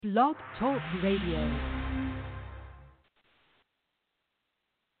Blog Talk Radio.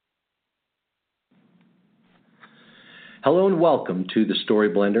 Hello and welcome to The Story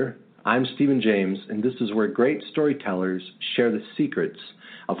Blender. I'm Stephen James, and this is where great storytellers share the secrets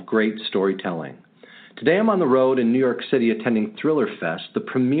of great storytelling. Today I'm on the road in New York City attending Thriller Fest, the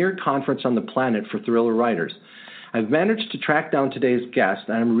premier conference on the planet for thriller writers. I've managed to track down today's guest,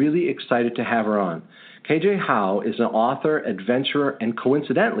 and I'm really excited to have her on. KJ Howe is an author, adventurer, and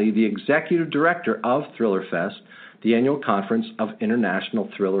coincidentally the executive director of Thriller Fest, the annual conference of international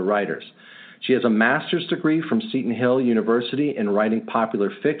thriller writers. She has a master's degree from Seton Hill University in writing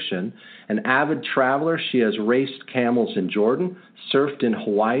popular fiction. An avid traveler, she has raced camels in Jordan, surfed in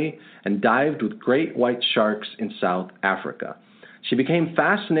Hawaii, and dived with great white sharks in South Africa. She became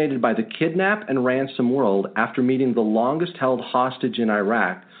fascinated by the kidnap and ransom world after meeting the longest-held hostage in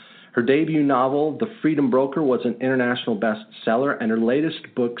Iraq. Her debut novel, The Freedom Broker, was an international bestseller, and her latest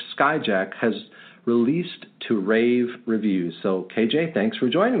book, Skyjack, has released to rave reviews. So, KJ, thanks for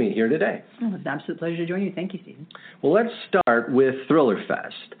joining me here today. Oh, it's an absolute pleasure to join you. Thank you, Stephen. Well, let's start with Thriller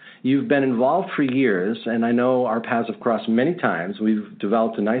Fest. You've been involved for years, and I know our paths have crossed many times. We've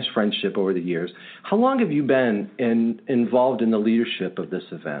developed a nice friendship over the years. How long have you been involved in the leadership of this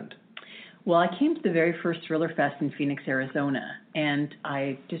event? Well, I came to the very first Thriller Fest in Phoenix, Arizona, and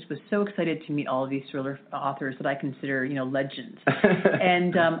I just was so excited to meet all of these thriller authors that I consider, legends.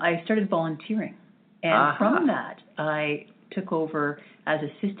 And I started volunteering. And from that, I took over as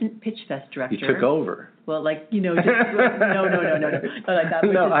assistant Pitch Fest director. You took over? Well, no.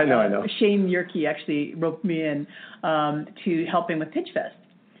 I know. Shane Yerke actually roped me in to helping with Pitch Fest.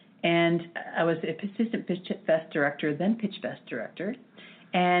 And I was assistant Pitch Fest director, then Pitch Fest director.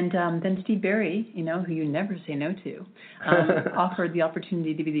 And then Steve Berry, who you never say no to, offered the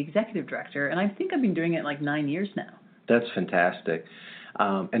opportunity to be the executive director. And I think I've been doing it like 9 years now. That's fantastic.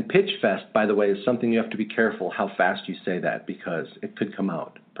 And Pitch Fest, by the way, is something you have to be careful how fast you say that because it could come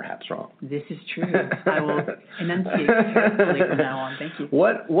out perhaps wrong. This is true. I will enunciate carefully from now on. Thank you.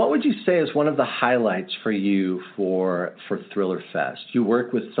 What would you say is one of the highlights for you for Thriller Fest? You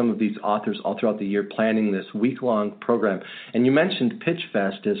work with some of these authors all throughout the year planning this week-long program. And you mentioned Pitch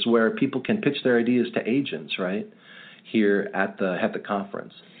Fest is where people can pitch their ideas to agents, right, here at the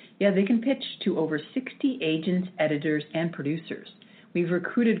conference. Yeah, they can pitch to over 60 agents, editors, and producers. We've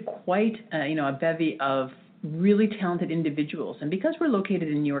recruited quite a bevy of really talented individuals. And because we're located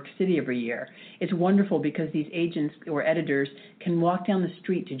in New York City every year, it's wonderful because these agents or editors can walk down the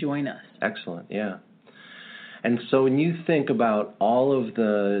street to join us. Excellent, yeah. And so when you think about all of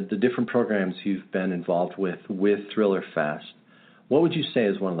the different programs you've been involved with Thriller Fest, what would you say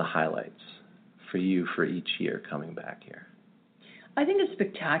is one of the highlights for you for each year coming back here? I think it's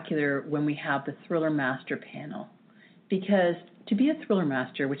spectacular when we have the Thriller Master panel. Because to be a Thriller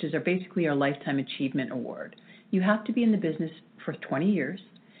Master, which is basically our Lifetime Achievement Award, you have to be in the business for 20 years,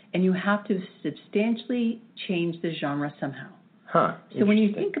 and you have to substantially change the genre somehow. So when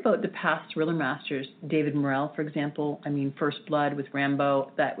you think about the past Thriller Masters, David Morrell, for example, First Blood with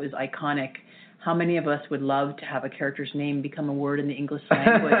Rambo, that was iconic. How many of us would love to have a character's name become a word in the English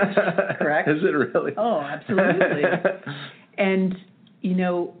language, correct? Is it really? Oh, absolutely. And,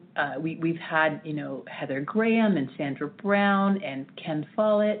 we've had, Heather Graham and Sandra Brown and Ken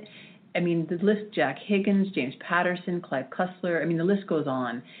Follett. The list, Jack Higgins, James Patterson, Clive Cussler. The list goes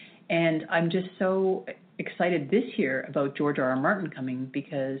on. And I'm just so excited this year about George R.R. Martin coming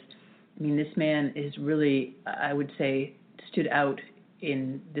because, this man is really, I would say, stood out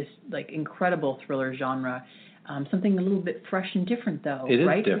in this, incredible thriller genre. Something a little bit fresh and different, though, it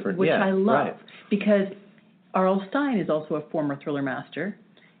right? Is different, Which yeah, I love right. Because R.L. Stine is also a former Thriller Master.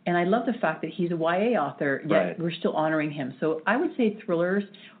 And I love the fact that he's a YA author, yet right. We're still honoring him. So I would say thrillers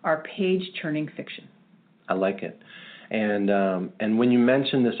are page-turning fiction. I like it. And when you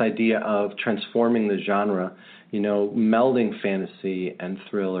mention this idea of transforming the genre, melding fantasy and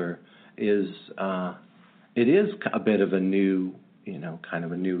thriller is it is a bit of a new, kind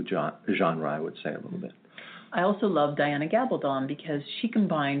of a new genre, I would say a little bit. I also love Diana Gabaldon because she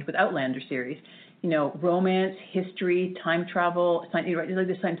combined with Outlander series, romance, history, time travel, science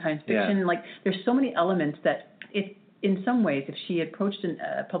fiction. Yeah. There's so many elements that in some ways, if she approached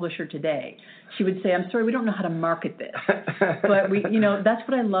a publisher today, she would say, I'm sorry, we don't know how to market this. But that's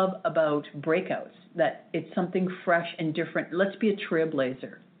what I love about breakouts, that it's something fresh and different. Let's be a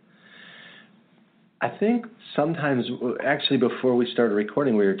trailblazer. I think sometimes, actually before we started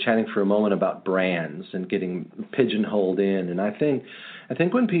recording, we were chatting for a moment about brands and getting pigeonholed in. And I think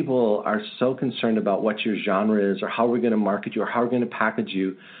when people are so concerned about what your genre is or how we're going to market you or how we're going to package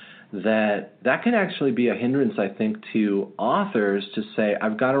you, that can actually be a hindrance, I think, to authors to say,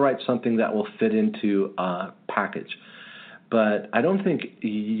 I've got to write something that will fit into a package. But I don't think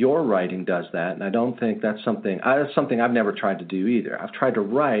your writing does that, and I don't think that's something I've never tried to do either. I've tried to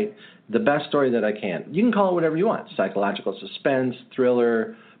write the best story that I can. You can call it whatever you want: psychological suspense,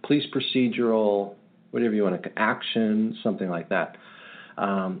 thriller, police procedural, whatever you want, action, something like that.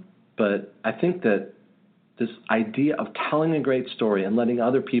 But I think that this idea of telling a great story and letting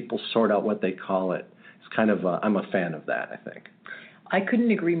other people sort out what they call it is kind of, I'm a fan of that, I think. I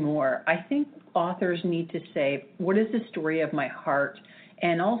couldn't agree more. I think authors need to say, what is the story of my heart?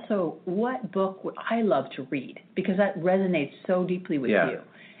 And also, what book would I love to read? Because that resonates so deeply with you.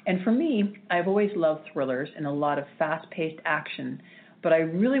 And for me, I've always loved thrillers and a lot of fast-paced action. But I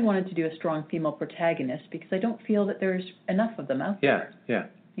really wanted to do a strong female protagonist because I don't feel that there's enough of them out there. Yeah.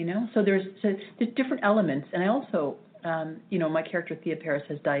 You know, so there's different elements. And I also, my character Thea Paris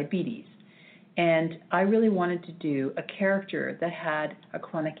has diabetes. And I really wanted to do a character that had a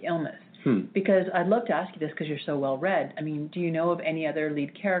chronic illness. Because I'd love to ask you this because you're so well read. I mean, do you know of any other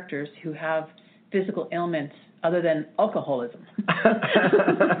lead characters who have physical ailments other than alcoholism?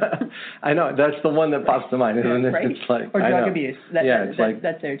 I know. That's the one that pops to mind, isn't it? Right? It's like, or drug abuse.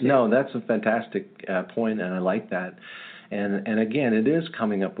 That's there too. No, that's a fantastic point, and I like that. And again, it is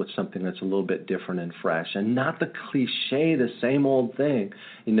coming up with something that's a little bit different and fresh, and not the cliche, the same old thing.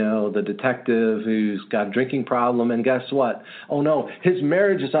 You know, the detective who's got a drinking problem, and guess what? Oh no, his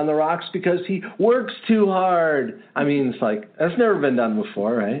marriage is on the rocks because he works too hard. I mean, it's like that's never been done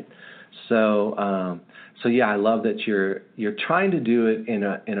before, right? So yeah, I love that you're trying to do it in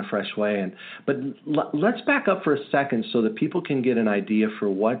a fresh way. But let's back up for a second so that people can get an idea for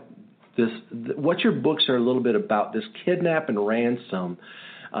what your books are a little bit about, this kidnap and ransom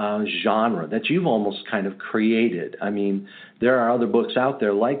genre that you've almost kind of created. I mean, there are other books out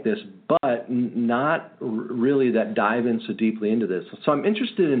there like this, but not really that dive in so deeply into this. So I'm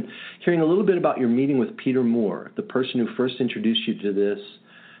interested in hearing a little bit about your meeting with Peter Moore, the person who first introduced you to this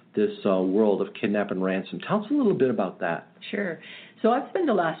world of kidnap and ransom. Tell us a little bit about that. Sure. So I've spent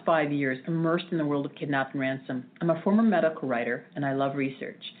the last 5 years immersed in the world of kidnap and ransom. I'm a former medical writer, and I love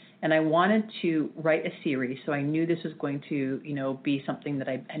research. And I wanted to write a series, so I knew this was going to, be something that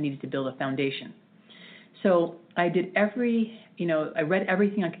I needed to build a foundation. So I did I read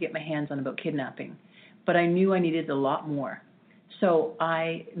everything I could get my hands on about kidnapping, but I knew I needed a lot more. So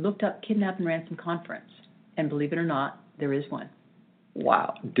I looked up Kidnap and Ransom Conference, and believe it or not, there is one.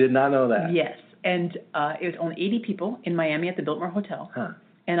 Wow, did not know that. Yes, and it was only 80 people in Miami at the Biltmore Hotel. Huh.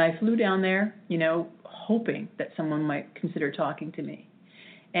 And I flew down there, hoping that someone might consider talking to me.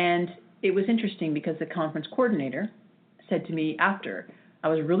 And it was interesting because the conference coordinator said to me after, I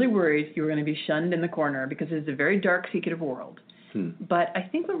was really worried you were going to be shunned in the corner because it's a very dark, secretive world. But I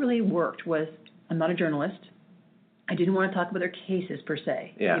think what really worked was I'm not a journalist. I didn't want to talk about their cases per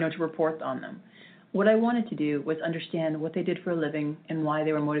se, to report on them. What I wanted to do was understand what they did for a living and why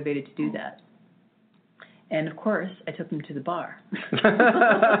they were motivated to do that. And, of course, I took them to the bar.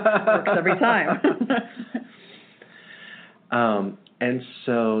 Works every time. And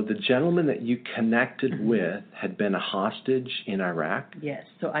so the gentleman that you connected with had been a hostage in Iraq? Yes.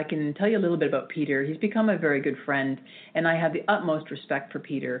 So I can tell you a little bit about Peter. He's become a very good friend, and I have the utmost respect for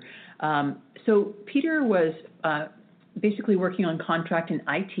Peter. So Peter was basically working on contract in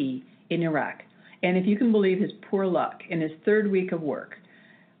IT in Iraq. And if you can believe his poor luck, in his third week of work,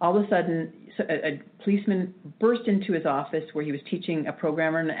 all of a sudden a policeman burst into his office where he was teaching a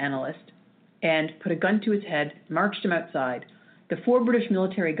programmer and an analyst and put a gun to his head, marched him outside. The 4 British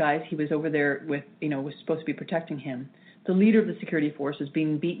military guys he was over there with, was supposed to be protecting him. The leader of the security force was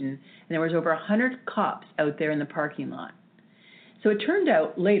being beaten, and there was over 100 cops out there in the parking lot. So it turned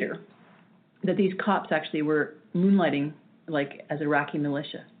out later that these cops actually were moonlighting as Iraqi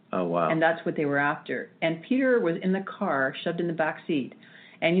militia. Oh, wow. And that's what they were after. And Peter was in the car, shoved in the back seat.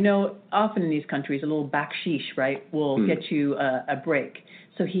 And, often in these countries, a little baksheesh, right, will get you a break.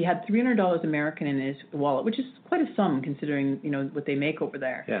 So he had $300 American in his wallet, which is quite a sum considering, what they make over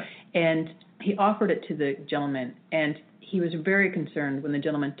there. Yeah. And he offered it to the gentleman. And he was very concerned when the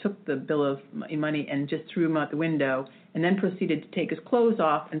gentleman took the bill of money and just threw him out the window and then proceeded to take his clothes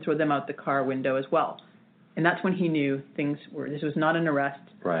off and throw them out the car window as well. And that's when he knew this was not an arrest.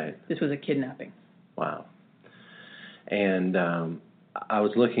 Right. This was a kidnapping. Wow. And I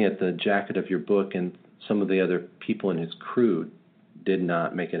was looking at the jacket of your book, and some of the other people in his crew did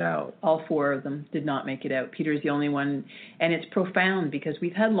not make it out. All 4 of them did not make it out. Peter's the only one. And it's profound because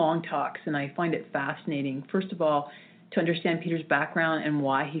we've had long talks, and I find it fascinating, first of all, to understand Peter's background and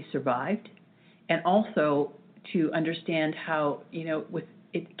why he survived, and also to understand how, with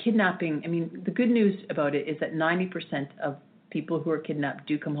kidnapping, I mean, the good news about it is that 90% of people who are kidnapped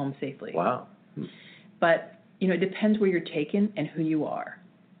do come home safely. Wow. But, it depends where you're taken and who you are.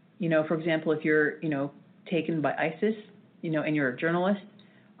 For example, if you're, taken by ISIS, and you're a journalist,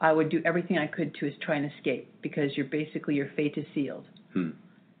 I would do everything I could to try and escape, because your fate is sealed.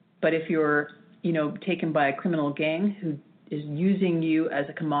 But if you're, taken by a criminal gang who is using you as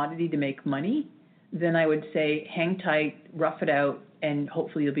a commodity to make money, then I would say hang tight, rough it out, and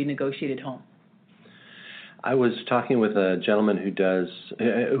hopefully you'll be negotiated home. I was talking with a gentleman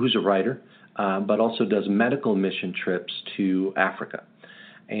who's a writer, but also does medical mission trips to Africa.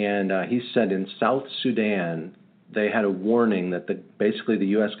 And he said in South Sudan, they had a warning that basically the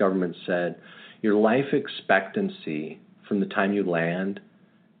U.S. government said your life expectancy from the time you land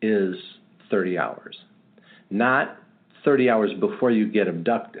is 30 hours. Not 30 hours before you get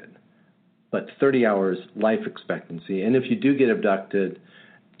abducted, but 30 hours life expectancy. And if you do get abducted,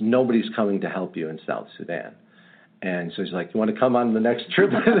 nobody's coming to help you in South Sudan. And so he's like, you want to come on the next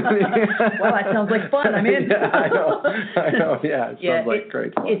trip with me? Well, that sounds like fun. I'm in. Yeah, I know. Yeah, it sounds like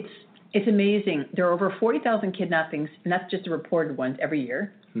great fun. It's amazing. There are over 40,000 kidnappings, and that's just the reported ones every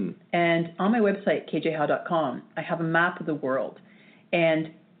year. And on my website, kjhowe.com, I have a map of the world. And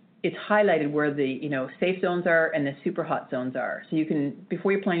it's highlighted where the safe zones are and the super hot zones are. So you can,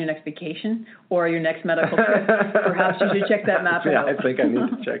 before you plan your next vacation or your next medical trip, perhaps you should check that map out. Yeah, I think I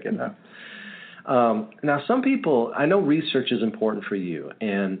need to check it out. Now, some people, I know research is important for you,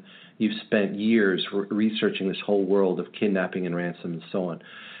 and you've spent years researching this whole world of kidnapping and ransom and so on.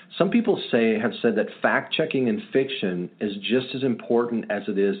 Some people have said that fact-checking in fiction is just as important as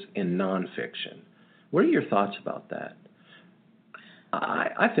it is in nonfiction. What are your thoughts about that?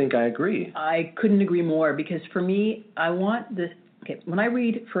 I think I agree. I couldn't agree more, because for me, I want this. Okay, when I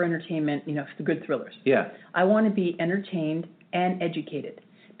read for entertainment, the good thrillers. Yeah. I want to be entertained and educated,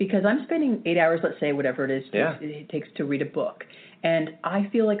 because I'm spending 8 hours, let's say, whatever it is it takes to read a book, and I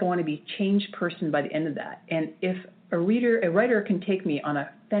feel like I want to be a changed person by the end of that. And if a writer can take me on a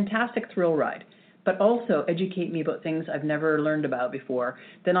fantastic thrill ride, but also educate me about things I've never learned about before,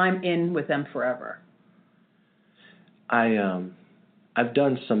 then I'm in with them forever. I've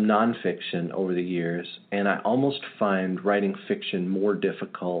done some nonfiction over the years, and I almost find writing fiction more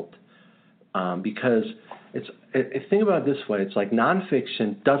difficult because think about it this way. It's like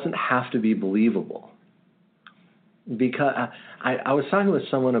nonfiction doesn't have to be believable. Because I was talking with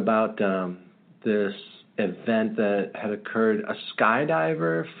someone about this event that had occurred. A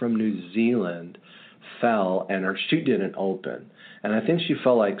skydiver from New Zealand fell, and her chute didn't open. And I think she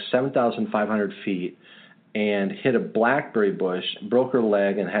fell like 7,500 feet and hit a blackberry bush, broke her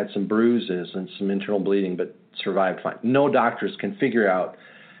leg, and had some bruises and some internal bleeding, but survived fine. No doctors can figure out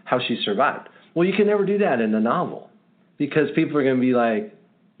how she survived. Well, you can never do that in a novel, because people are going to be like,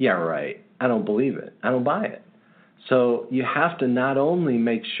 yeah, right, I don't believe it. I don't buy it. So you have to not only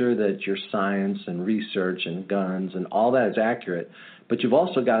make sure that your science and research and guns and all that is accurate, but you've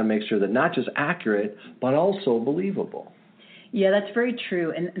also got to make sure that not just accurate, but also believable. Yeah, that's very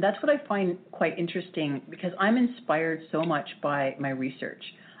true. And that's what I find quite interesting, because I'm inspired so much by my research.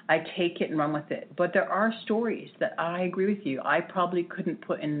 I take it and run with it. But there are stories that I agree with you, I probably couldn't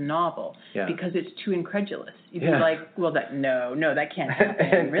put in a novel because it's too incredulous. You'd be like, well, that can't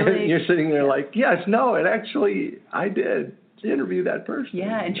happen. Really? And you're sitting there like, yes, no, and actually I did interview that person.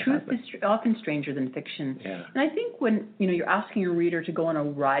 Yeah, and truth is often stranger than fiction. Yeah. And I think when you're asking a reader to go on a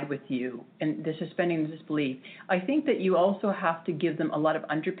ride with you and they're suspending disbelief, I think that you also have to give them a lot of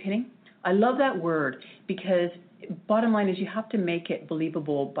underpinning. I love that word, because bottom line is you have to make it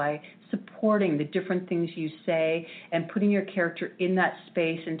believable by supporting the different things you say and putting your character in that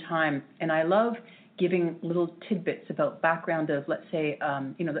space and time. And I love giving little tidbits about background of, let's say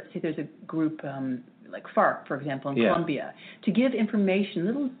there's a group like FARC, for example, in Colombia, to give information,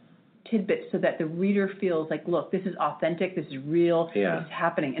 little tidbits, so that the reader feels like, look, this is authentic, this is real, this is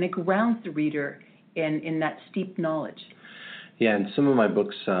happening. And it grounds the reader in that steep knowledge. Yeah, and some of my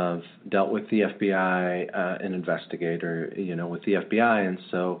books dealt with the FBI, an investigator, with the FBI. And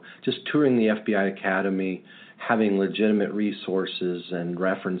so just touring the FBI Academy, having legitimate resources and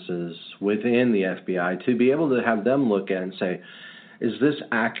references within the FBI to be able to have them look at and say, is this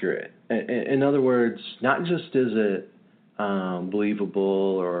accurate? In other words, not just is it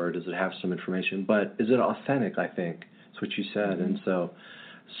believable or does it have some information, but is it authentic, I think. That's what you said. And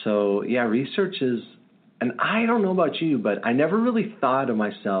so yeah, research is, and I don't know about you, but I never really thought of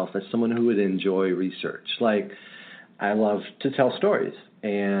myself as someone who would enjoy research. Like, I love to tell stories.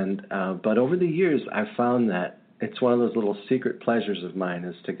 And but over the years, I've found that it's one of those little secret pleasures of mine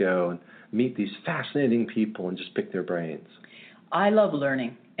is to go and meet these fascinating people and just pick their brains. I love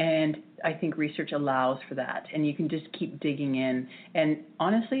learning, and I think research allows for that, and you can just keep digging in. And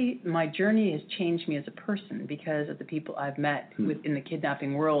honestly, my journey has changed me as a person because of the people I've met within the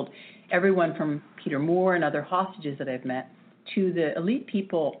kidnapping world. Everyone from Peter Moore and other hostages that I've met to the elite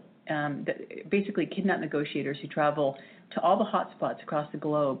people, that basically kidnap negotiators who travel to all the hotspots across the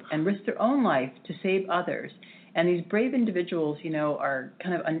globe and risk their own life to save others. And these brave individuals, are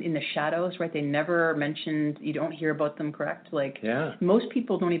kind of in the shadows, right? They never mentioned, you don't hear about them, correct? Most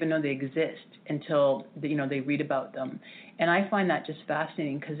people don't even know they exist until, they read about them. And I find that just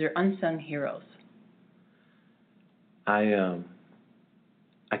fascinating because they're unsung heroes. I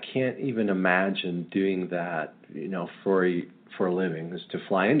can't even imagine doing that, for a living, is to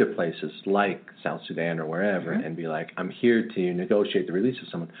fly into places like South Sudan or wherever and be like, I'm here to negotiate the release of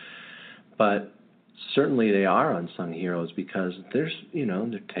someone. But certainly they are unsung heroes because they're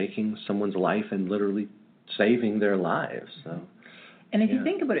taking someone's life and literally saving their lives. So, and if you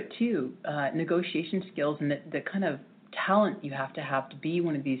think about it too, negotiation skills and the kind of talent you have to be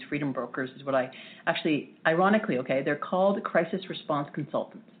one of these freedom brokers is what ironically, they're called crisis response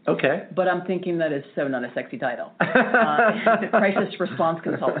consultants. Okay. But I'm thinking that is so not a sexy title. It's a crisis response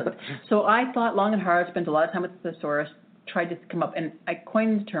consultant. So I thought long and hard, spent a lot of time with the thesaurus, tried to come up, and I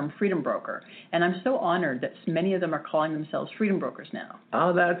coined the term freedom broker. And I'm so honored that many of them are calling themselves freedom brokers now.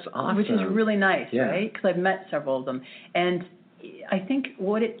 Oh, that's awesome. Which is really nice, right? Because I've met several of them. And I think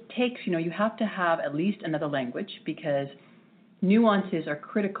what it takes, you have to have at least another language because nuances are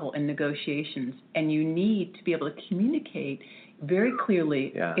critical in negotiations, and you need to be able to communicate very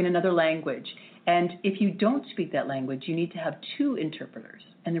clearly in another language. And if you don't speak that language, you need to have two interpreters.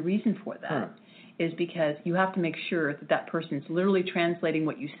 And the reason for that is because you have to make sure that person's literally translating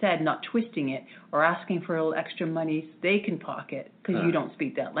what you said, not twisting it or asking for a little extra money so they can pocket because you don't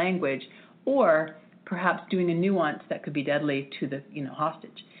speak that language, or perhaps doing a nuance that could be deadly to the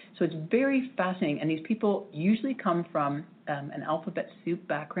hostage. So it's very fascinating. And these people usually come from an alphabet soup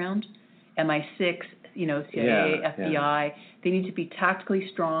background, MI6, CIA, FBI. They need to be tactically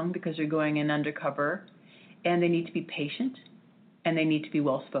strong because they're going in undercover, and they need to be patient, and they need to be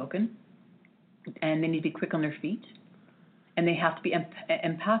well-spoken, and they need to be quick on their feet, and they have to be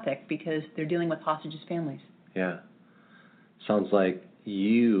empathic because they're dealing with hostages' families. Yeah. Sounds like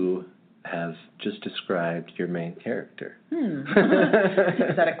you have just described your main character.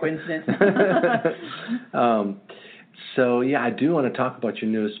 Is that a coincidence? So, I do want to talk about your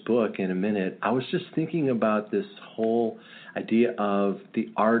newest book in a minute. I was just thinking about this whole idea of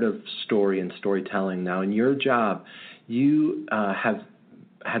the art of story and storytelling. Now, in your job, you have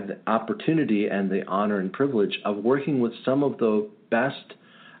had the opportunity and the honor and privilege of working with some of the best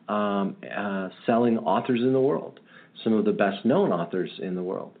selling authors in the world, some of the best known authors in the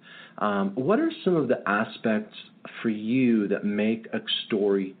world. What are some of the aspects for you that make a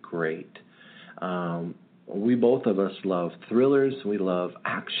story great? We both of us love thrillers, we love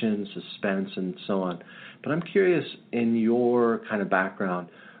action, suspense, and so on. But I'm curious, in your kind of background,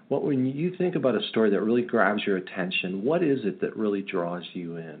 when you think about a story that really grabs your attention, what is it that really draws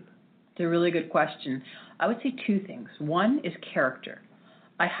you in? It's a really good question. I would say two things. One is character.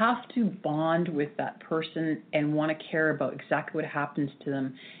 I have to bond with that person and want to care about exactly what happens to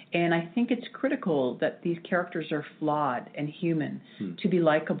them. And I think it's critical that these characters are flawed and human to be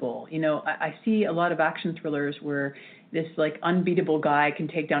likable. I see a lot of action thrillers where this unbeatable guy can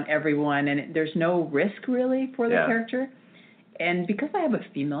take down everyone and there's no risk really for the character. And because I have a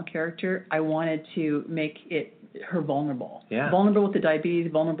female character, I wanted to make her vulnerable. Yeah. Vulnerable with the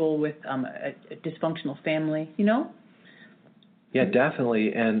diabetes, vulnerable with a dysfunctional family, Yeah,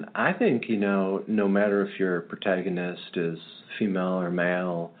 definitely. And I think, no matter if your protagonist is female or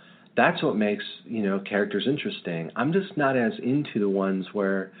male, that's what makes, characters interesting. I'm just not as into the ones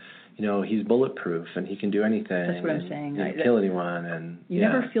where, he's bulletproof and he can do anything. That's what I'm saying. Kill anyone. And you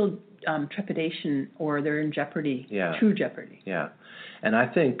never feel trepidation or they're in jeopardy, true jeopardy. Yeah. And I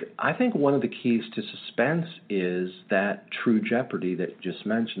think one of the keys to suspense is that true jeopardy that you just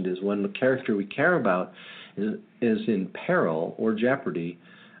mentioned, is when the character we care about is in peril or jeopardy,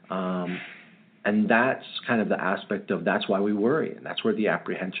 and that's kind of the aspect of that's why we worry, and that's where the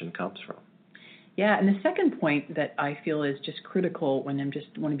apprehension comes from. Yeah, and the second point that I feel is just critical when I'm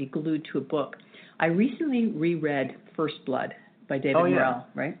just want to be glued to a book, I recently reread First Blood by David Morrell,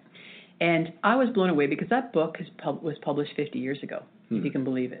 right? And I was blown away because that book was published 50 years ago, if you can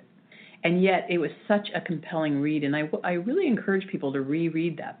believe it. And yet it was such a compelling read, and I really encourage people to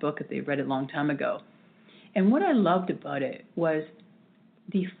reread that book if they read it a long time ago. And what I loved about it was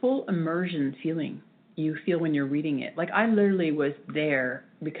the full immersion feeling you feel when you're reading it. I literally was there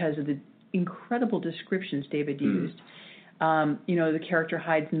because of the incredible descriptions David used. The character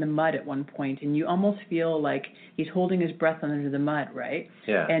hides in the mud at one point, and you almost feel like he's holding his breath under the mud, right?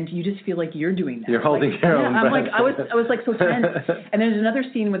 Yeah. And you just feel like you're doing that. You're holding your own breath. I'm like, I was like so tense. And there's another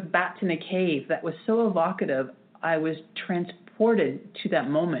scene with bats in a cave that was so evocative. I was transported to that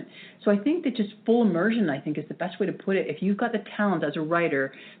moment. So I think that just full immersion, I think, is the best way to put it. If you've got the talent as a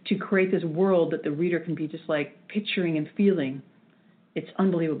writer to create this world that the reader can be just like picturing and feeling, it's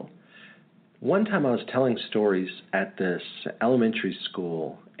unbelievable. One time I was telling stories at this elementary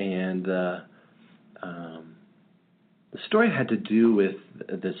school, and the story had to do with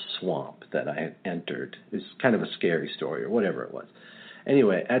this swamp that I had entered. It was kind of a scary story or whatever it was.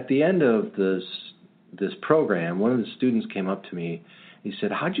 Anyway, at the end of this program, one of the students came up to me. He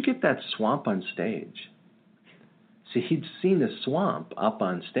said, "How'd you get that swamp on stage?" See, he'd seen the swamp up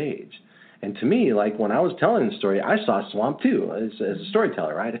on stage. And to me, like when I was telling the story, I saw a swamp too as a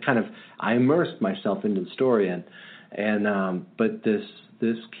storyteller, right? I immersed myself into the story, but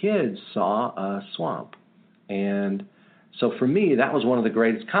this kid saw a swamp, and so for me, that was one of the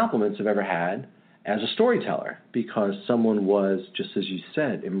greatest compliments I've ever had as a storyteller, because someone was, just as you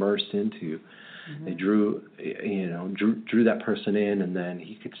said, immersed into. Mm-hmm. They drew that person in, and then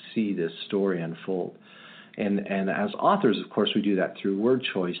he could see this story unfold. And as authors, of course, we do that through word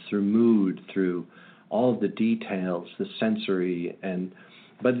choice, through mood, through all of the details, the sensory,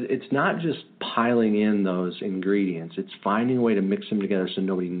 but it's not just piling in those ingredients. It's finding a way to mix them together so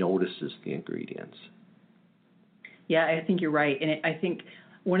nobody notices the ingredients. Yeah, I think you're right. And I think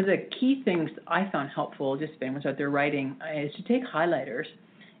one of the key things I found helpful, just if anyone's out there writing, is to take highlighters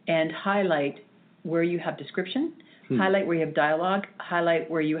and highlight where you have description, highlight where you have dialogue, highlight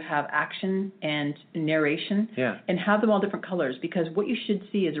where you have action and narration, and have them all different colors, because what you should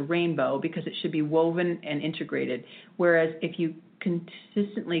see is a rainbow, because it should be woven and integrated. Whereas if you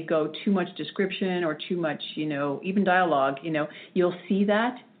consistently go too much description or too much, even dialogue, you'll see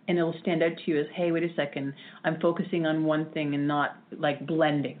that and it'll stand out to you as, hey, wait a second, I'm focusing on one thing and not like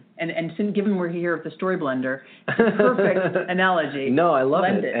blending. And given we're here at the Story Blender, it's a perfect analogy. No, I love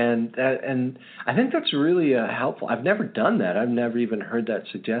Blend it. And I think that's really helpful. I've never done that. I've never even heard that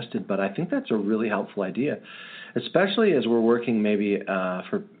suggested, but I think that's a really helpful idea, especially as we're working maybe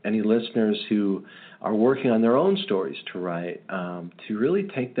for any listeners who are working on their own stories to write, to really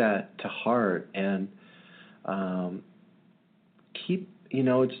take that to heart and keep,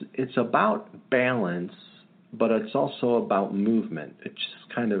 it's about balance, but it's also about movement. It's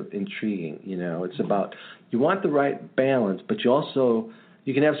just kind of intriguing, It's about, you want the right balance, but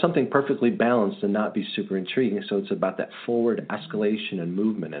you can have something perfectly balanced and not be super intriguing. So it's about that forward escalation and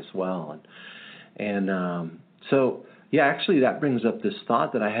movement as well. So actually that brings up this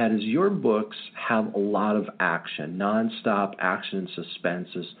thought that I had, is your books have a lot of action, nonstop action and suspense,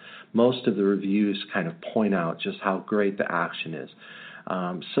 as most of the reviews kind of point out just how great the action is.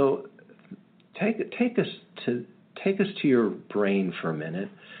 So take us to your brain for a minute.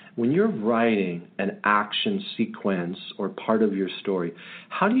 When you're writing an action sequence or part of your story,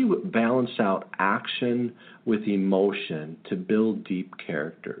 how do you balance out action with emotion to build deep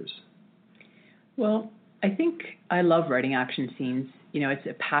characters? Well, I think I love writing action scenes. It's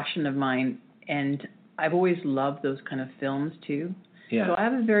a passion of mine, and I've always loved those kind of films too. Yeah. So I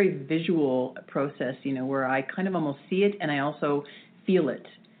have a very visual process, where I kind of almost see it and I also feel it.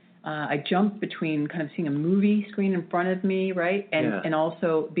 I jump between kind of seeing a movie screen in front of me, right, and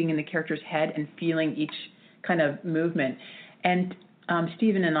also being in the character's head and feeling each kind of movement. And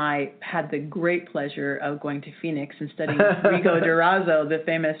Stephen and I had the great pleasure of going to Phoenix and studying Rigo Durazo, the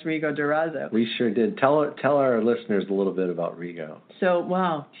famous Rigo Durazo. We sure did. Tell our listeners a little bit about Rigo. So,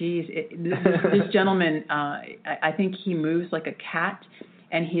 wow, geez, this gentleman, I think he moves like a cat,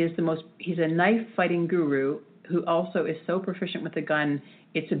 and he's a knife fighting guru who also is so proficient with the gun.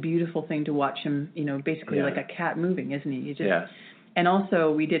 It's a beautiful thing to watch him, basically like a cat moving, isn't he? And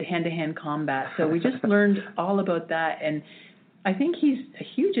also we did hand-to-hand combat, so we just learned all about that. And I think he's a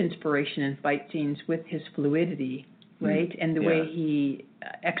huge inspiration in fight scenes with his fluidity, right, and the way he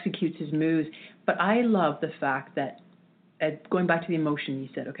executes his moves. But I love the fact that, going back to the emotion you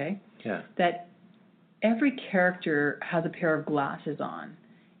said, that every character has a pair of glasses on,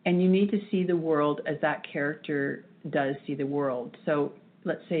 and you need to see the world as that character does see the world. So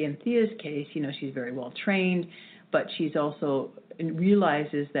let's say in Thea's case, she's very well trained, but she's also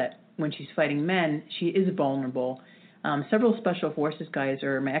realizes that when she's fighting men, she is vulnerable. Several special forces guys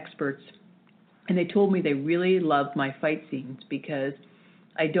are my experts, and they told me they really love my fight scenes because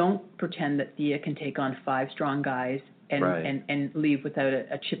I don't pretend that Thea can take on 5 strong guys and leave without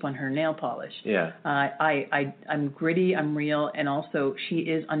a chip on her nail polish. Yeah. I'm gritty, I'm real, and also she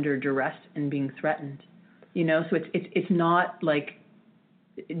is under duress and being threatened. You know, so it's not like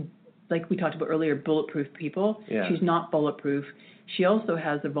we talked about earlier, bulletproof people. Yeah. She's not bulletproof. She also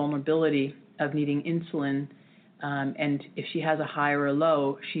has the vulnerability of needing insulin, and if she has a high or a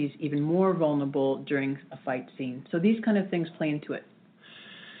low, she's even more vulnerable during a fight scene. So these kind of things play into it.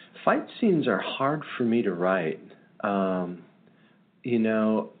 Fight scenes are hard for me to write. You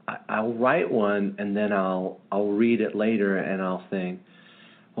know, I'll write one and then I'll read it later and I'll think,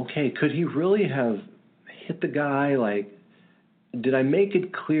 okay, could he really have hit the guy? Like, did I make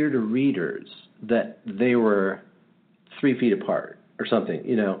it clear to readers that they were 3 feet apart or something,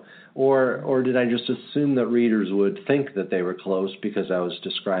 you know? Or did I just assume that readers would think that they were close because I was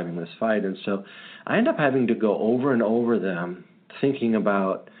describing this fight? And so I end up having to go over and over them, thinking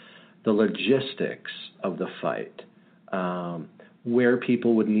about the logistics of the fight, where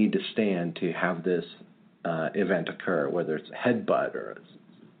people would need to stand to have this event occur, whether it's a headbutt or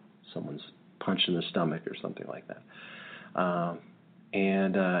someone's punch in the stomach or something like that.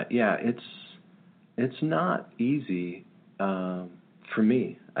 Yeah, it's not easy for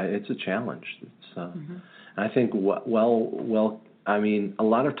me. It's a challenge. It's I think I mean, a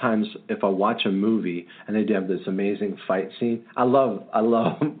lot of times if I watch a movie and they have this amazing fight scene, I love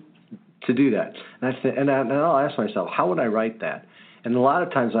to do that. And I'll ask myself, how would I write that? And a lot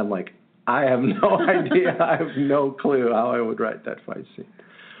of times I'm like, I have no idea. I have no clue how I would write that fight scene.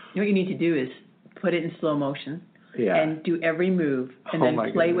 You know what you need to do is put it in slow motion and do every move and then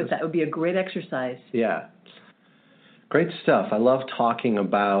play with that. It would be a great exercise. Yeah. Great stuff. I love talking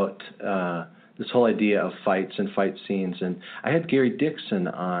about this whole idea of fights and fight scenes. And I had Gary Dixon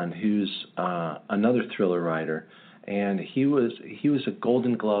on, who's another thriller writer, and he was a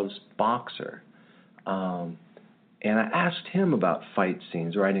Golden Gloves boxer. And I asked him about fight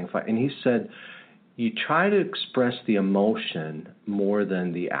scenes, writing fight, and he said, you try to express the emotion more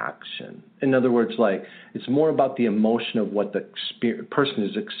than the action. In other words, like, it's more about the emotion of what the person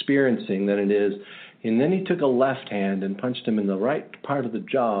is experiencing than it is, and then he took a left hand and punched him in the right part of the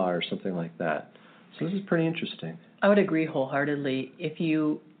jaw or something like that. So this is pretty interesting. I would agree wholeheartedly. If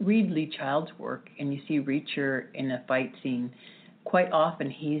you read Lee Child's work and you see Reacher in a fight scene, quite often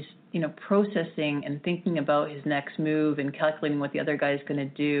he's, you know, processing and thinking about his next move and calculating what the other guy is going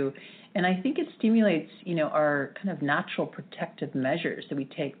to do. And I think it stimulates, you know, our kind of natural protective measures that we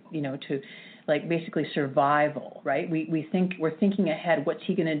take, you know, to like basically survival, right? We're thinking ahead. What's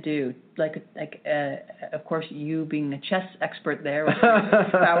he going to do? Of course, you being a chess expert there with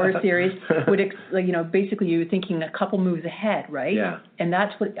the Power series would, you know, basically you're thinking a couple moves ahead, right? Yeah. And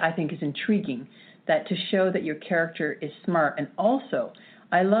that's what I think is intriguing, that to show that your character is smart. And also,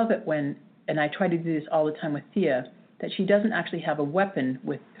 I love it when, and I try to do this all the time with Thea, that she doesn't actually have a weapon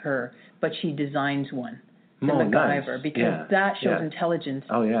with her, but she designs one. The MacGyver, nice. Because that shows intelligence.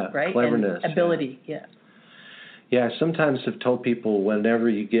 Oh, yeah. Right? Cleverness. And ability, Yeah, sometimes I've told people whenever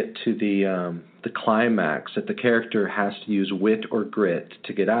you get to the climax that the character has to use wit or grit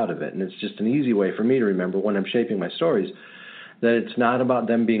to get out of it. And it's just an easy way for me to remember when I'm shaping my stories that it's not about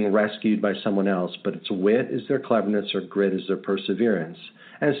them being rescued by someone else, but it's wit is their cleverness or grit is their perseverance.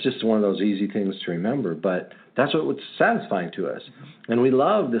 And it's just one of those easy things to remember, but that's what's satisfying to us. And we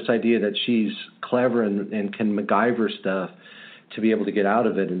love this idea that she's clever and can MacGyver stuff to be able to get out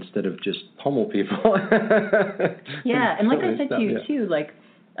of it instead of just pummel people. Yeah, and like I said to you, too, like,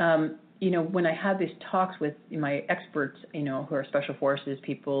 you know, when I have these talks with my experts, you know, who are special forces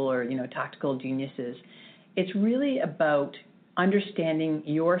people or, you know, tactical geniuses, it's really about understanding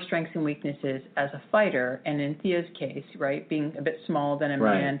your strengths and weaknesses as a fighter, and in Thea's case, right, being a bit smaller than a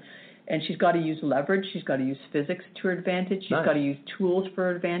man, and she's got to use leverage, she's got to use physics to her advantage, she's got to use tools for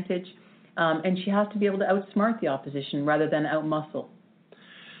her advantage, and she has to be able to outsmart the opposition rather than outmuscle.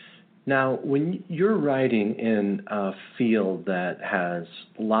 Now, when you're writing in a field that has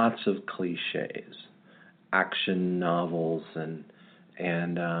lots of cliches, action novels and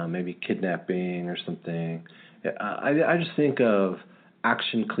maybe kidnapping or something, I just think of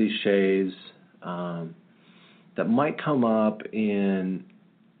action cliches that might come up in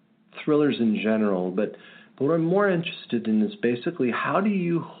thrillers in general, but what I'm more interested in is basically how do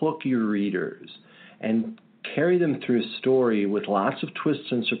you hook your readers and carry them through a story with lots of twists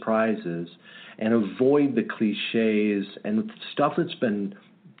and surprises and avoid the cliches and stuff that's been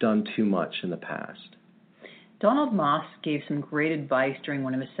done too much in the past. Donald Moss gave some great advice during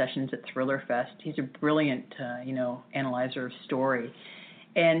one of his sessions at Thriller Fest. He's a brilliant, analyzer of story.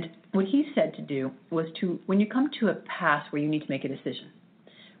 And what he said to do was to, when you come to a pass where you need to make a decision,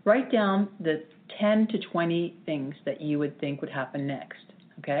 write down the 10 to 20 things that you would think would happen next,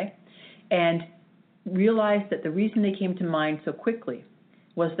 okay? And realize that the reason they came to mind so quickly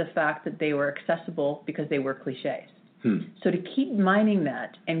was the fact that they were accessible because they were cliches. Hmm. So to keep mining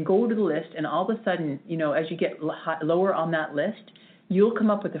that and go to the list, and all of a sudden, as you get lower on that list, you'll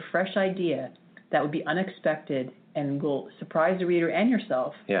come up with a fresh idea that would be unexpected and will surprise the reader and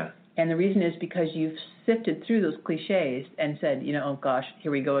yourself. Yeah. And the reason is because you've sifted through those cliches and said, oh gosh,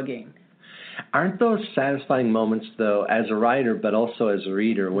 here we go again. Aren't those satisfying moments, though, as a writer, but also as a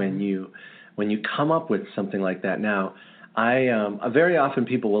reader, when you come up with something like that? Now, very often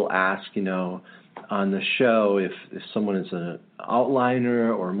people will ask, on the show if someone is an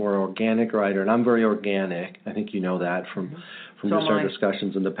outliner or a more organic writer, and I'm very organic. I think you know that from just our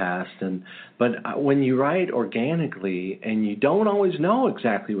discussions in the past. But when you write organically and you don't always know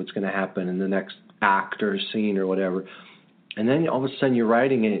exactly what's going to happen in the next act or scene or whatever, and then all of a sudden you're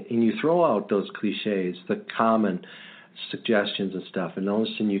writing it and you throw out those cliches, the common suggestions and stuff, and all of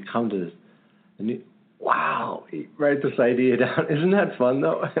a sudden you come to wow, write this idea down. Isn't that fun,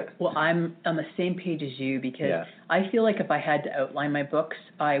 though? Well, I'm on the same page as you because I feel like if I had to outline my books,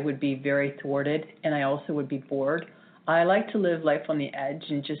 I would be very thwarted, and I also would be bored. I like to live life on the edge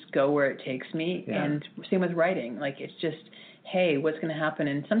and just go where it takes me, and same with writing. Like, it's just, hey, what's going to happen?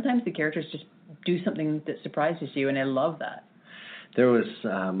 And sometimes the characters just do something that surprises you, and I love that. There was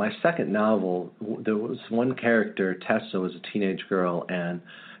my second novel, there was one character, Tessa, was a teenage girl, and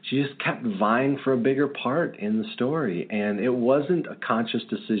she just kept vying for a bigger part in the story. And it wasn't a conscious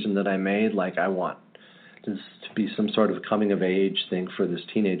decision that I made, like I want this to be some sort of coming-of-age thing for this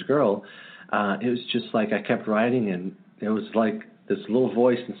teenage girl. It was just like I kept writing, and it was like this little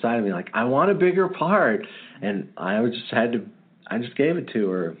voice inside of me, like, I want a bigger part. And I just gave it to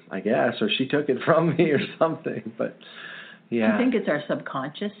her, I guess, or she took it from me or something. But yeah. I think it's our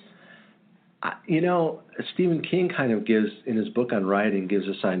subconscious. Stephen King kind of gives, in his book on writing, gives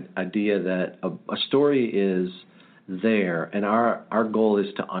us an idea that a story is there, and our goal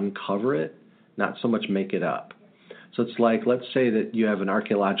is to uncover it, not so much make it up. So it's like, let's say that you have an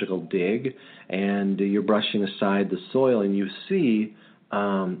archaeological dig, and you're brushing aside the soil, and you see,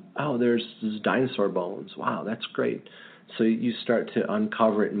 there's dinosaur bones. Wow, that's great. So you start to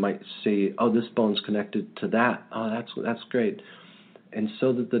uncover it and might see, this bone's connected to that. Oh, that's great. And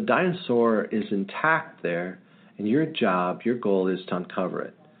so that the dinosaur is intact there, and your goal is to uncover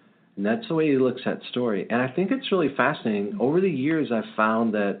it. And that's the way he looks at story. And I think it's really fascinating. Over the years, I've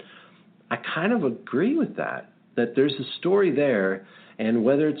found that I kind of agree with that there's a story there, and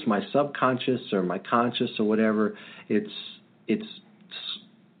whether it's my subconscious or my conscious or whatever, it's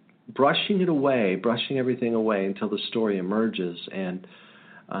brushing everything away until the story emerges. And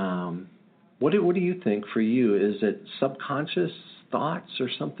what do you think for you? Is it subconscious thoughts or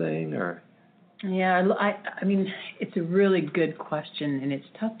something, or? Yeah, I mean, it's a really good question, and it's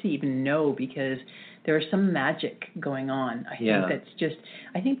tough to even know because there is some magic going on.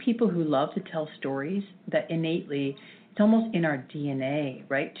 I think people who love to tell stories, that innately, it's almost in our DNA,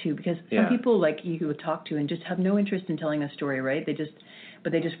 right, too, because some people like you would talk to and just have no interest in telling a story, right? They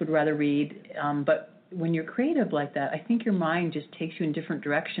just would rather read. But when you're creative like that, I think your mind just takes you in different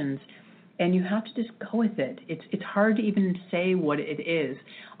directions. And you have to just go with it. It's hard to even say what it is.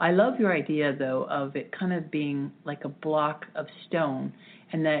 I love your idea, though, of it kind of being like a block of stone,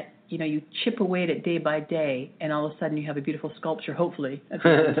 and that, you chip away at it day by day, and all of a sudden you have a beautiful sculpture, hopefully, at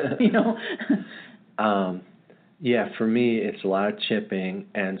the end, Yeah, for me, it's a lot of chipping,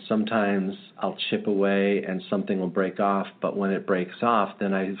 and sometimes I'll chip away and something will break off, but when it breaks off,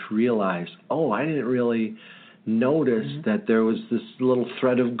 then I realize, I didn't really notice that there was this little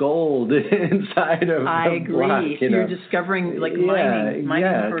thread of gold inside of I agree. Block, You're discovering, like, mining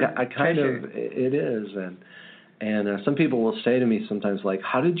for treasure. It is. And some people will say to me sometimes, like,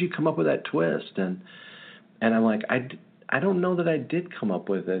 how did you come up with that twist? And I'm like, I don't know that I did come up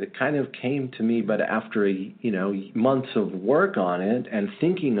with it. It kind of came to me, but after months of work on it and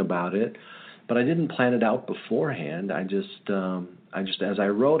thinking about it, but I didn't plan it out beforehand. I just as I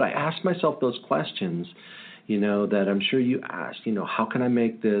wrote, I asked myself those questions, that I'm sure you asked, how can I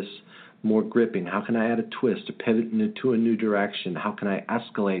make this more gripping? How can I add a twist, to pivot into a new direction? How can I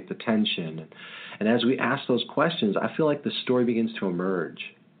escalate the tension? And as we ask those questions, I feel like the story begins to emerge.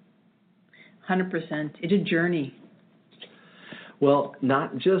 100%. It's a journey. Well,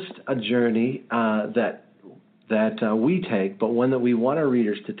 not just a journey that we take, but one that we want our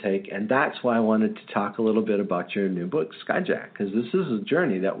readers to take, and that's why I wanted to talk a little bit about your new book, Skyjack, because this is a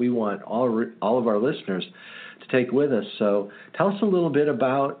journey that we want all of our listeners to take with us. So tell us a little bit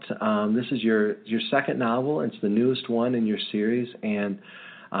about, this is your second novel. It's the newest one in your series, and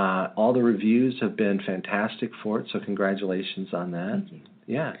all the reviews have been fantastic for it, so congratulations on that. Thank you.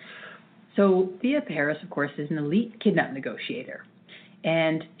 Yeah. So Thea Paris, of course, is an elite kidnap negotiator.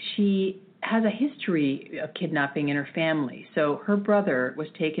 And she has a history of kidnapping in her family. So her brother was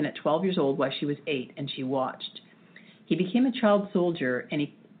taken at 12 years old while she was 8, and she watched. He became a child soldier,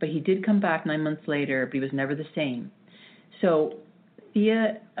 but he did come back 9 months later, but he was never the same. So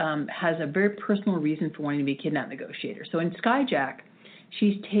Thea has a very personal reason for wanting to be a kidnap negotiator. So in Skyjack,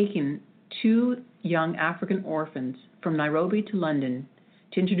 she's taken 2 young African orphans from Nairobi to London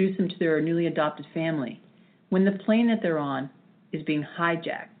to introduce them to their newly adopted family when the plane that they're on is being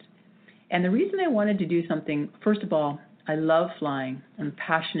hijacked. And the reason I wanted to do something, first of all, I love flying. I'm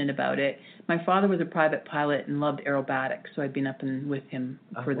passionate about it. My father was a private pilot and loved aerobatics, so I'd been up and with him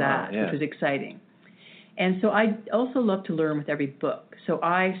for that, which was exciting. And so I also love to learn with every book. So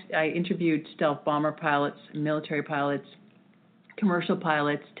I interviewed stealth bomber pilots, military pilots, commercial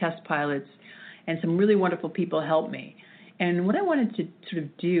pilots, test pilots, and some really wonderful people helped me. And what I wanted to sort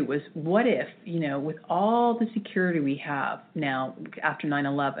of do was, what if, with all the security we have now after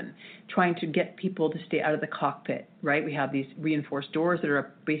 9/11, trying to get people to stay out of the cockpit, right? We have these reinforced doors that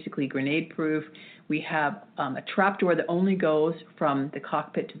are basically grenade-proof. We have a trap door that only goes from the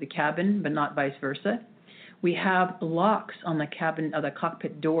cockpit to the cabin, but not vice versa. We have locks on the cabin of the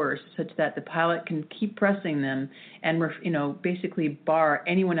cockpit doors such that the pilot can keep pressing them and basically bar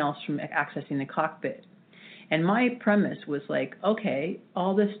anyone else from accessing the cockpit. And my premise was like, okay,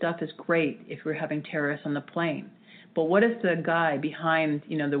 all this stuff is great if we're having terrorists on the plane, but what if the guy behind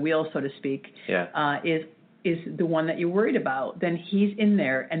the wheel, so to speak, is the one that you're worried about? Then he's in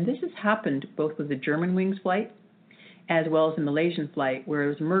there, and this has happened both with the Germanwings flight as well as the Malaysian flight, where it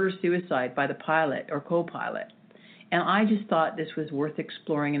was murder-suicide by the pilot or co-pilot. And I just thought this was worth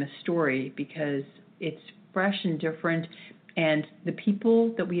exploring in a story because it's fresh and different, and the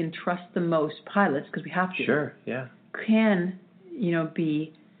people that we entrust the most, pilots, because we have to, can,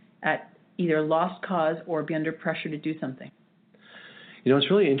 be at either lost cause or be under pressure to do something.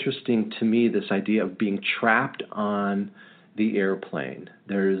 It's really interesting to me, this idea of being trapped on the airplane.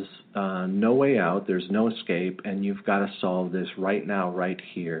 There's no way out, there's no escape, and you've got to solve this right now, right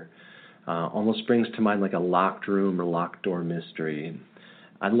here. Almost brings to mind like a locked room or locked door mystery.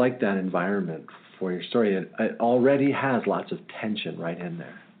 I like that environment for your story. It already has lots of tension right in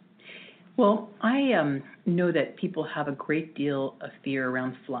there. Well, I know that people have a great deal of fear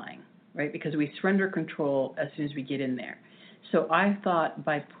around flying, right? Because we surrender control as soon as we get in there. So I thought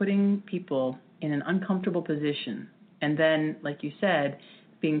by putting people in an uncomfortable position, and then, like you said,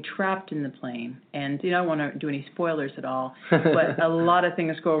 being trapped in the plane, and I don't want to do any spoilers at all, but a lot of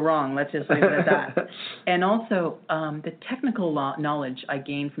things go wrong. Let's just leave it at that. And also, the technical knowledge I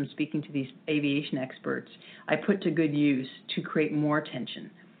gained from speaking to these aviation experts, I put to good use to create more tension.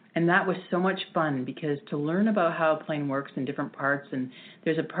 And that was so much fun, because to learn about how a plane works in different parts, and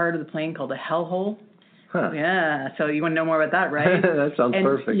there's a part of the plane called a hellhole. Huh. Yeah, so you want to know more about that, right? That sounds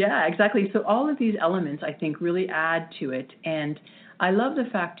perfect. Yeah, exactly. So all of these elements, I think, really add to it. And I love the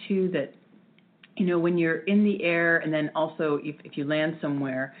fact, too, that, when you're in the air, and then also if you land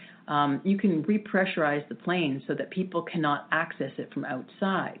somewhere, you can repressurize the plane so that people cannot access it from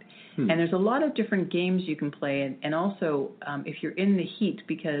outside. And there's a lot of different games you can play. And also, if you're in the heat,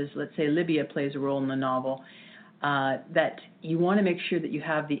 because let's say Libya plays a role in the novel, that you want to make sure that you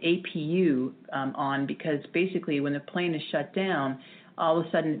have the APU on, because basically when the plane is shut down, all of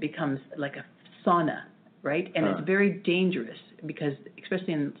a sudden it becomes like a sauna, right? And it's very dangerous, because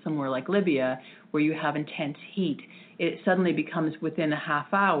especially in somewhere like Libya, where you have intense heat, it suddenly becomes within a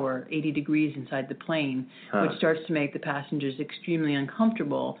half hour 80 degrees inside the plane, which starts to make the passengers extremely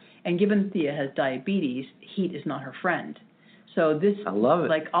uncomfortable. And given Thea has diabetes, heat is not her friend. So this, I love it.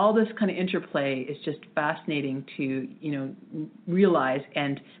 Like all this kind of interplay is just fascinating to, realize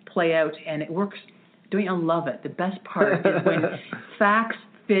and play out, and it works. Don't you love it? The best part is when facts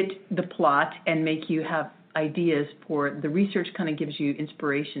fit the plot and make you have ideas for the research. Kind of gives you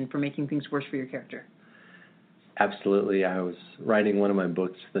inspiration for making things worse for your character. Absolutely. I was writing one of my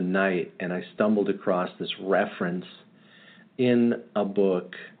books the night, and I stumbled across this reference in a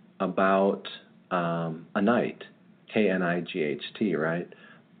book about a knight, Knight, right,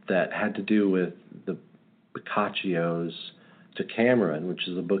 that had to do with the Boccaccio's Decameron, which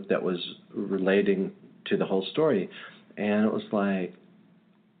is a book that was relating to the whole story. And it was like,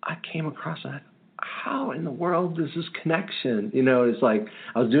 I came across that. How in the world is this connection? It's like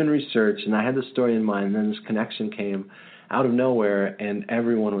I was doing research, and I had the story in mind, and then this connection came out of nowhere, and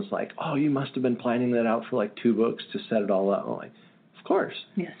everyone was like, oh, you must have been planning that out for like 2 books to set it all up. I'm like, of course.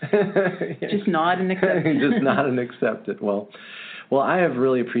 Yes. Just nod and accept it. Just nod and accept it. Well, I have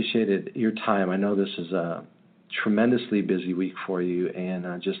really appreciated your time. I know this is a tremendously busy week for you, and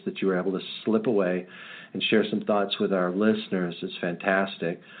just that you were able to slip away and share some thoughts with our listeners is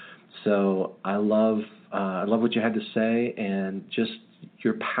fantastic. So I love what you had to say, and just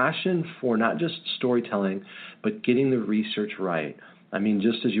your passion for not just storytelling, but getting the research right. I mean,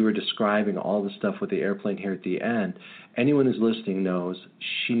 just as you were describing all the stuff with the airplane here at the end, anyone who's listening knows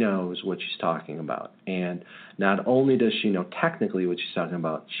she knows what she's talking about. And not only does she know technically what she's talking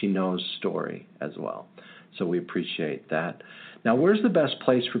about, she knows story as well. So we appreciate that. Now, where's the best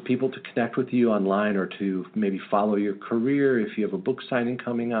place for people to connect with you online or to maybe follow your career if you have a book signing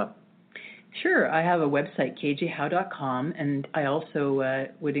coming up? Sure. I have a website, kjhowe.com, and I also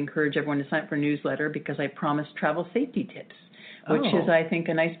would encourage everyone to sign up for a newsletter because I promise travel safety tips, which is, I think,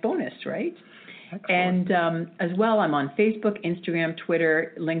 a nice bonus, right? Excellent. And as well, I'm on Facebook, Instagram,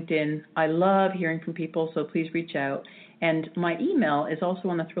 Twitter, LinkedIn. I love hearing from people, so please reach out. And my email is also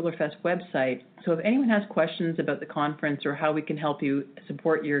on the ThrillerFest website. So if anyone has questions about the conference or how we can help you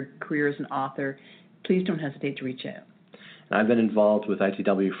support your career as an author, please don't hesitate to reach out. I've been involved with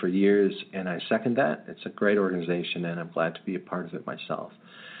ITW for years, and I second that. It's a great organization, and I'm glad to be a part of it myself.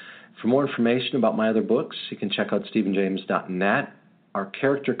 For more information about my other books, you can check out stephenjames.net. Our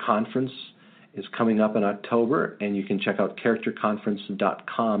character conference is coming up in October, and you can check out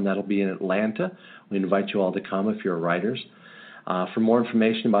characterconference.com. That'll be in Atlanta. We invite you all to come if you're writers. For more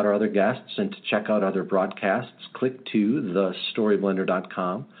information about our other guests and to check out other broadcasts, click to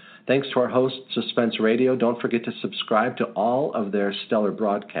thestoryblender.com. Thanks to our host, Suspense Radio. Don't forget to subscribe to all of their stellar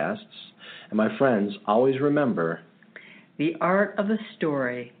broadcasts. And my friends, always remember, the art of the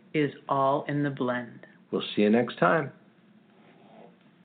story is all in the blend. We'll see you next time.